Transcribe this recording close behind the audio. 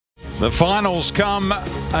The finals come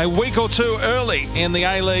a week or two early in the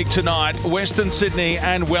A-League tonight. Western Sydney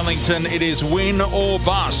and Wellington. It is win or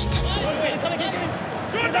bust.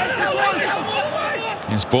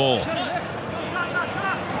 His ball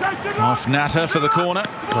off Natta for the corner.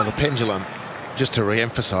 Well, the pendulum, just to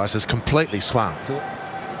re-emphasise, has completely swung.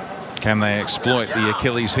 Can they exploit the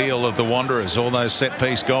Achilles heel of the Wanderers? All those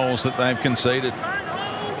set-piece goals that they've conceded,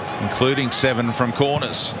 including 7 from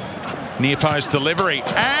corners. Near post delivery,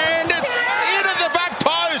 and it's into the back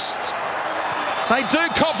post. They do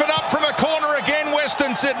cough it up from a corner again,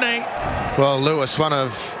 Western Sydney. Well, Lewis, one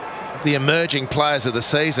of the emerging players of the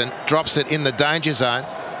season, drops it in the danger zone.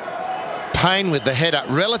 Payne with the header,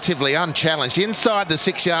 relatively unchallenged, inside the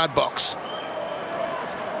 6-yard box.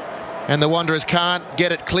 And the Wanderers can't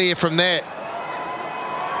get it clear from there.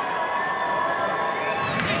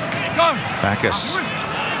 Bacchus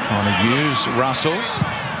trying to use Russell.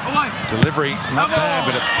 Delivery not bad,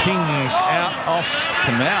 but it pings out off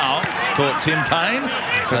Kamau. Thought Tim Payne.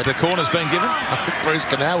 So the corner's been given. I think Bruce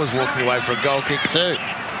Kamau was walking away for a goal kick too.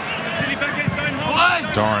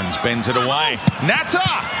 Dorrans bends it away. Natta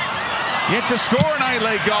yet to score an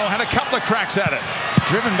A-League goal. Had a couple of cracks at it.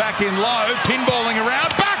 Driven back in low. Pinballing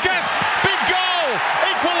around. Bacchus! Big goal!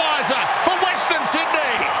 Equaliser for Western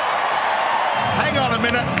Sydney. Hang on a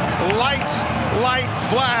minute. Late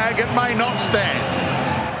flag. It may not stand.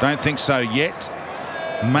 Don't think so yet.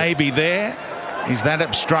 Maybe there. Is that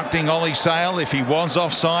obstructing Ollie Sale? If he was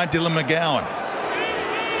offside, Dylan McGowan.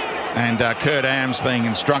 And Kurt Ams being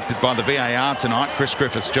instructed by the VAR tonight, Chris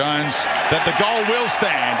Griffiths-Jones, that the goal will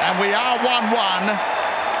stand. And we are 1-1.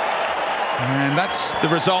 And that's the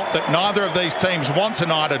result that neither of these teams want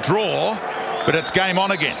tonight, a draw. But it's game on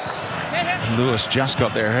again. Lewis just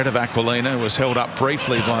got there ahead of Aquilina, who was held up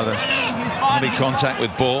briefly by the body contact with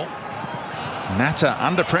ball. Natta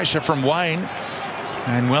under pressure from Wayne,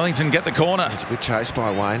 and Wellington get the corner. It's a good chase by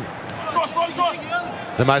Wayne.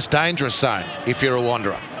 The most dangerous zone if you're a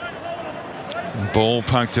Wanderer. Ball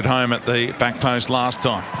poked it home at the back post last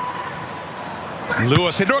time.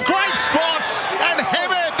 Lewis into a great spot, and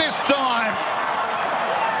Hamed this time.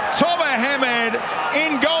 Tomer Hamed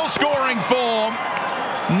in goal-scoring form.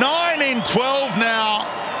 9 in 12 now,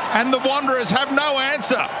 and the Wanderers have no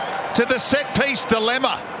answer to the set-piece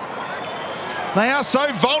dilemma. They are so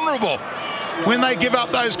vulnerable when they give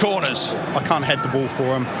up those corners. I can't head the ball for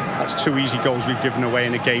them. That's 2 easy goals we've given away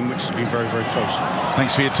in a game which has been very, very close.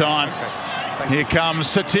 Thanks for your time. Okay. Here comes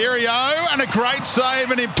Sotirio, and a great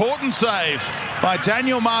save, an important save by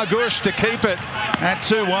Daniel Margush to keep it at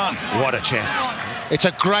 2-1. What a chance. It's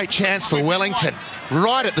a great chance for Wellington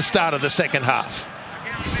right at the start of the second half.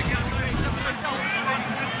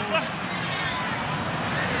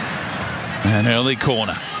 An early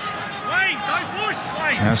corner.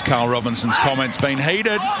 As Carl Robinson's comments been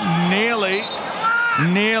heated,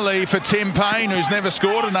 nearly for Tim Payne, who's never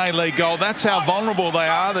scored an A-League goal. That's how vulnerable they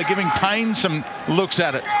are. They're giving Payne some looks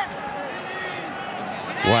at it.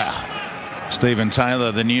 Wow. Stephen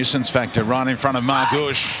Taylor, the nuisance factor, right in front of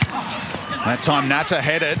Margush. That time Natta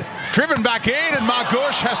headed, driven back in, and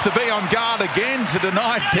Margush has to be on guard again to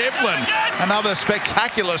deny Devlin. Another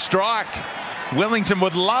spectacular strike. Wellington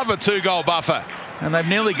would love a 2-goal buffer, and they've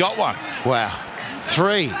nearly got one. Wow.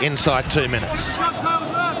 3 inside 2 minutes.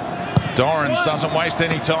 Dorrans doesn't waste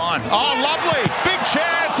any time. Oh, lovely. Big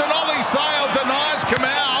chance, and Ollie Sale denies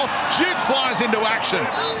Kamau. Duke flies into action.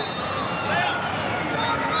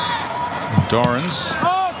 Dorrans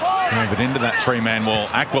move it into that 3-man wall.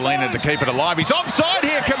 Aquilina to keep it alive. He's onside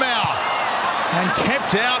here, Kamau. And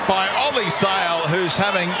kept out by Ollie Sale, who's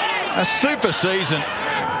having a super season.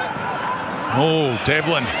 Oh,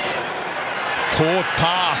 Devlin. Poor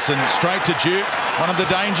pass, and straight to Duke, one of the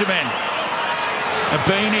danger men.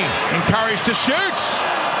 Abini encouraged to shoot.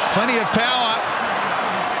 Plenty of power.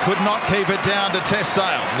 Could not keep it down to Tess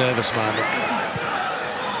Sale. Nervous moment.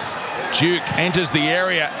 Duke enters the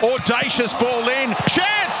area. Audacious ball in.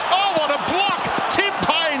 Chance! Oh, what a block! Tim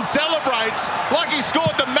Payne celebrates like he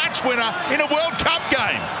scored the match winner in a World Cup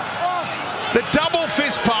game. The double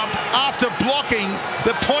fist pump after blocking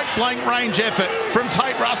the point-blank range effort from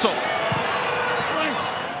Tate Russell.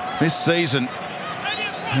 This season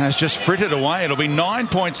has just frittered away. It'll be 9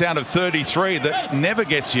 points out of 33. That never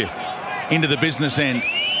gets you into the business end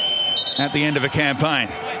at the end of a campaign.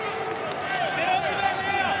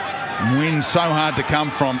 Wins so hard to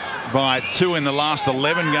come from by 2 in the last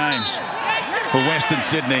 11 games for Western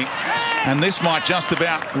Sydney. And this might just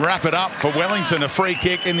about wrap it up for Wellington. A free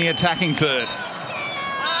kick in the attacking third.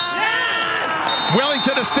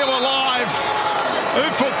 Wellington is still alive.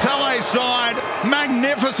 Ufuk Tale's side,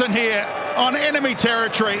 magnificent here on enemy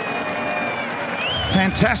territory.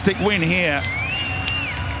 Fantastic win here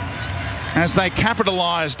as they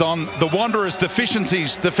capitalised on the Wanderers'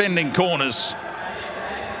 deficiencies defending corners.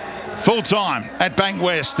 Full time at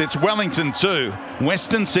Bankwest, it's Wellington 2,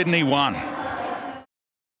 Western Sydney 1.